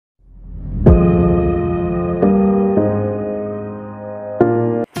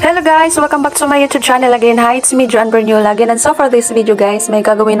Hello guys! Welcome back to my YouTube channel again. Hi, it's me, Joan Broñola again. And so for this video guys, may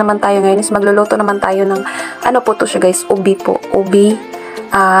gagawin naman tayo ngayon is magluluto naman tayo ng ano po to siya guys, ubi po. Ubi.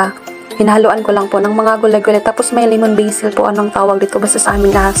 Hinahaluan ko lang po ng mga gulay-gulay. Tapos may lemon basil po. Anong tawag dito? Basta sa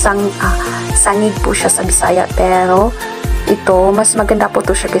amin sangig po siya sa Bisaya. Pero ito, mas maganda po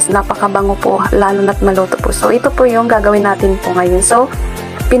to siya guys. Napakabango po, lalo na't maluto po. So ito po yung gagawin natin po ngayon. So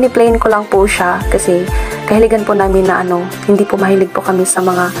piniplain ko lang po siya kasi kahiligan po namin na hindi po mahilig po kami sa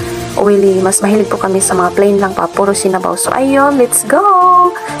mga oily, mas mahilig po kami sa mga plain lang pa, puro sinabaw. So ayun, let's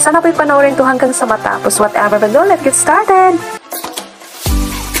go! Sana po'y panoorin to hanggang sa matapos. Whatever but go, let's get started!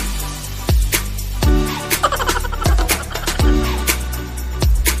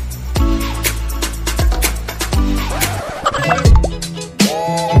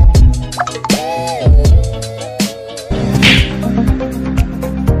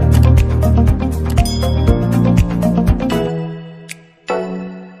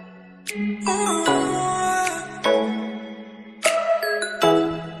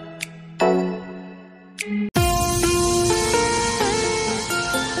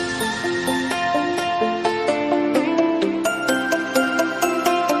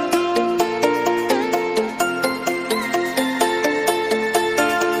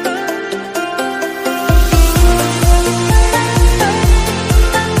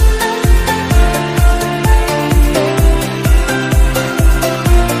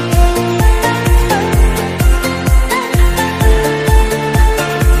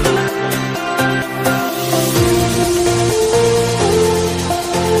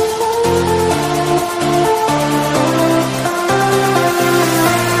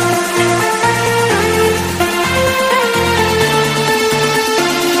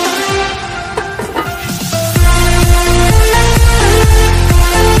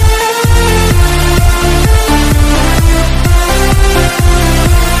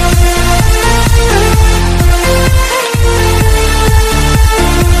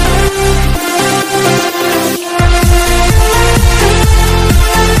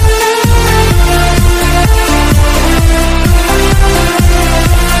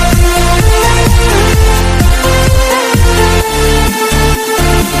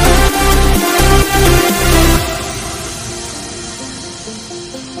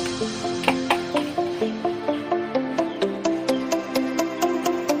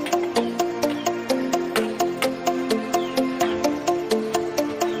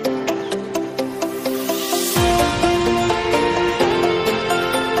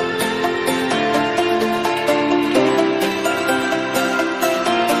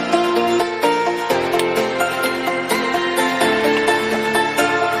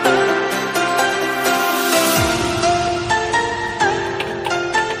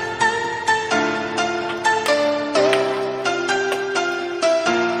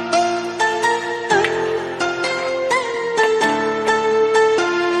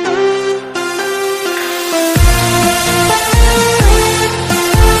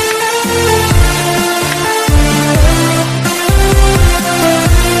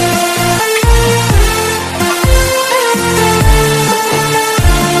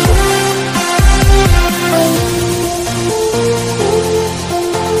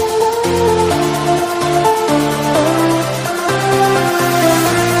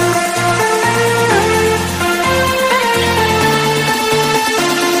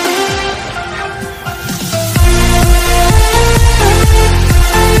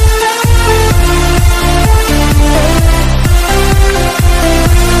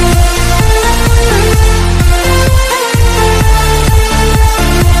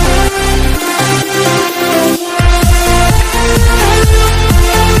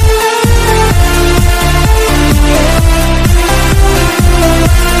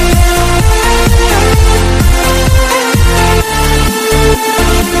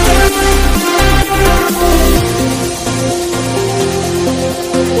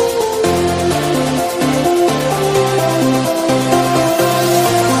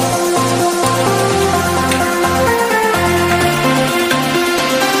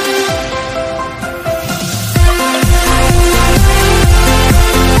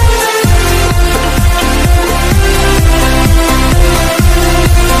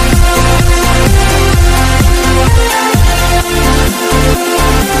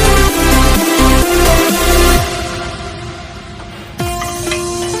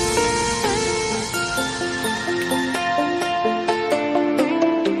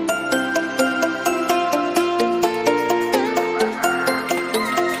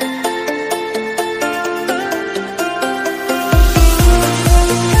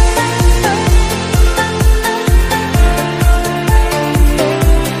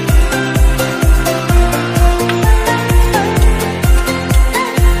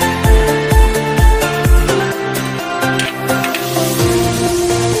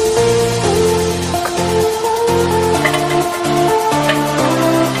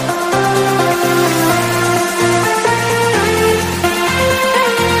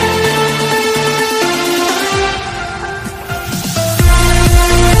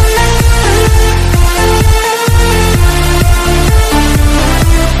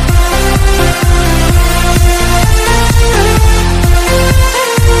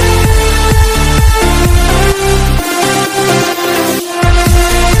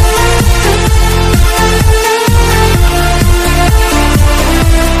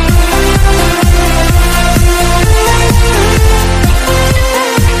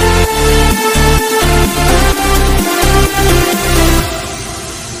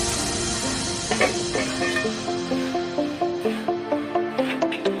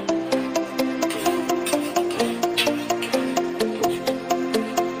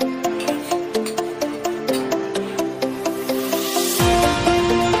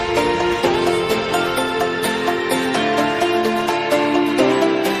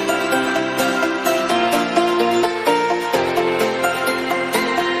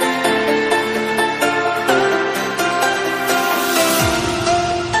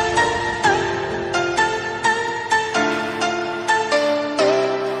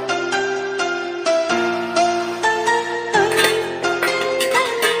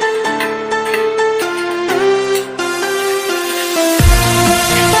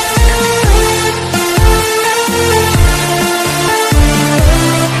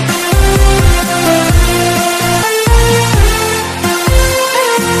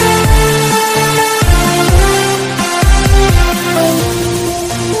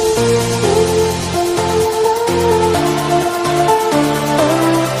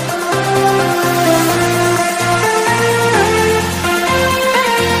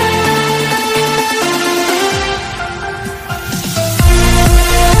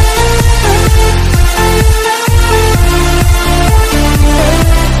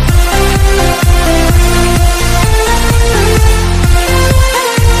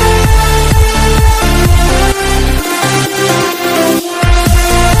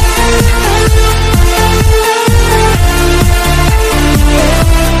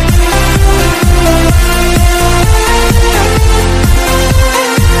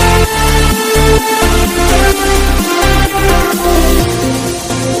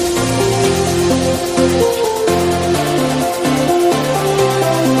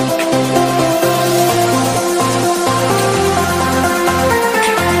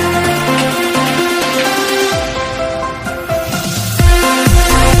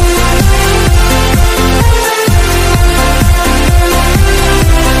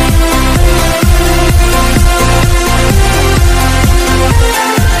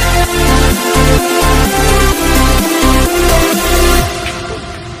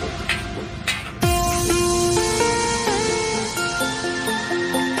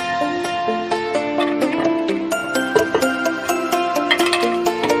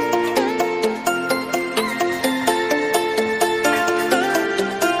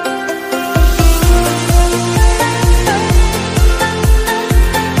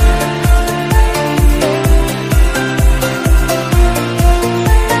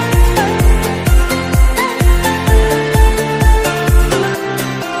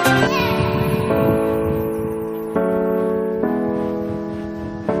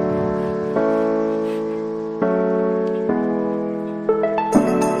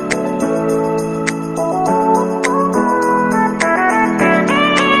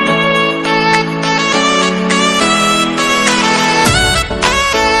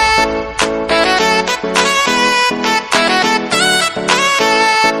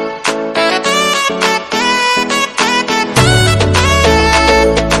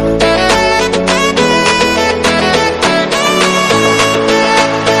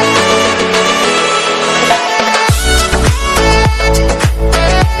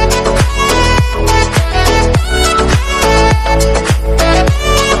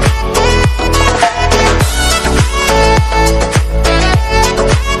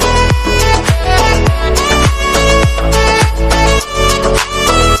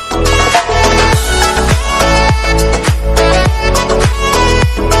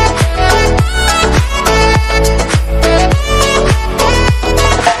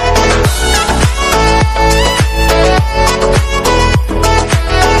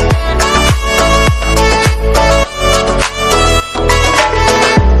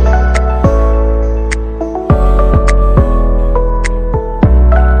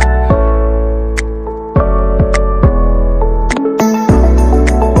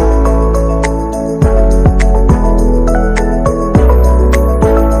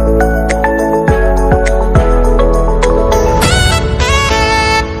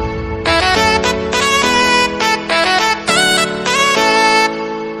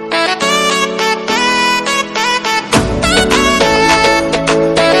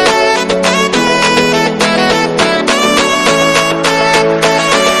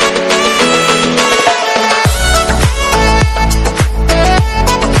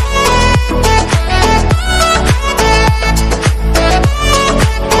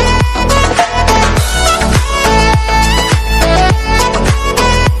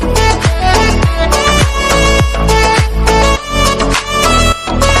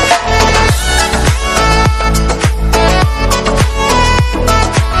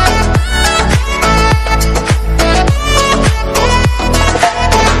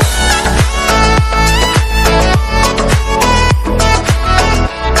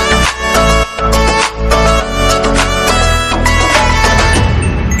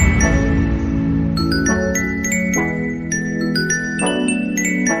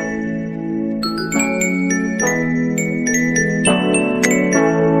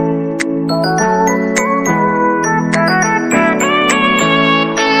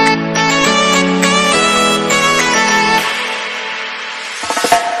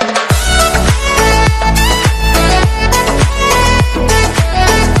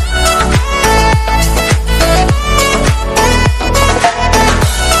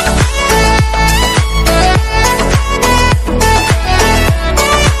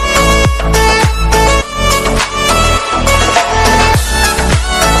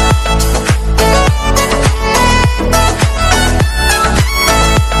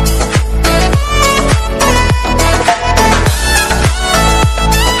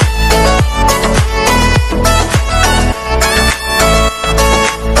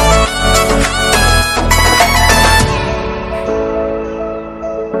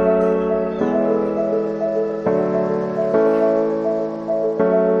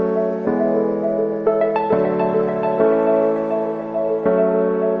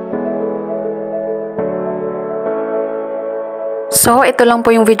 So, ito lang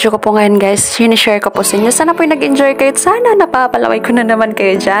po yung video ko po ngayon guys. Sinishare ko po sa inyo. Sana po nag-enjoy kayo. Sana napapalaway ko na naman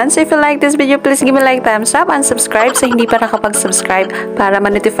kayo dyan. So, if you like this video, please give me like, thumbs up, and subscribe sa hindi pa nakapag-subscribe para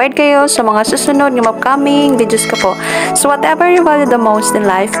ma-notified kayo sa mga susunod yung upcoming videos ko po. So, whatever you value the most in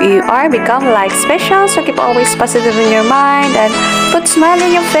life, you are become like special. So, keep always positive in your mind and put smile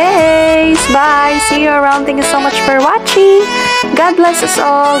in your face. Bye! See you around. Thank you so much for watching. God bless us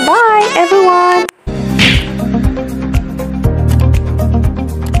all. Bye, everyone!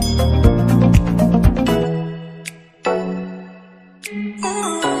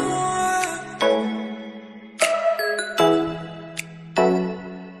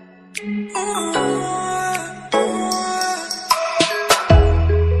 Oh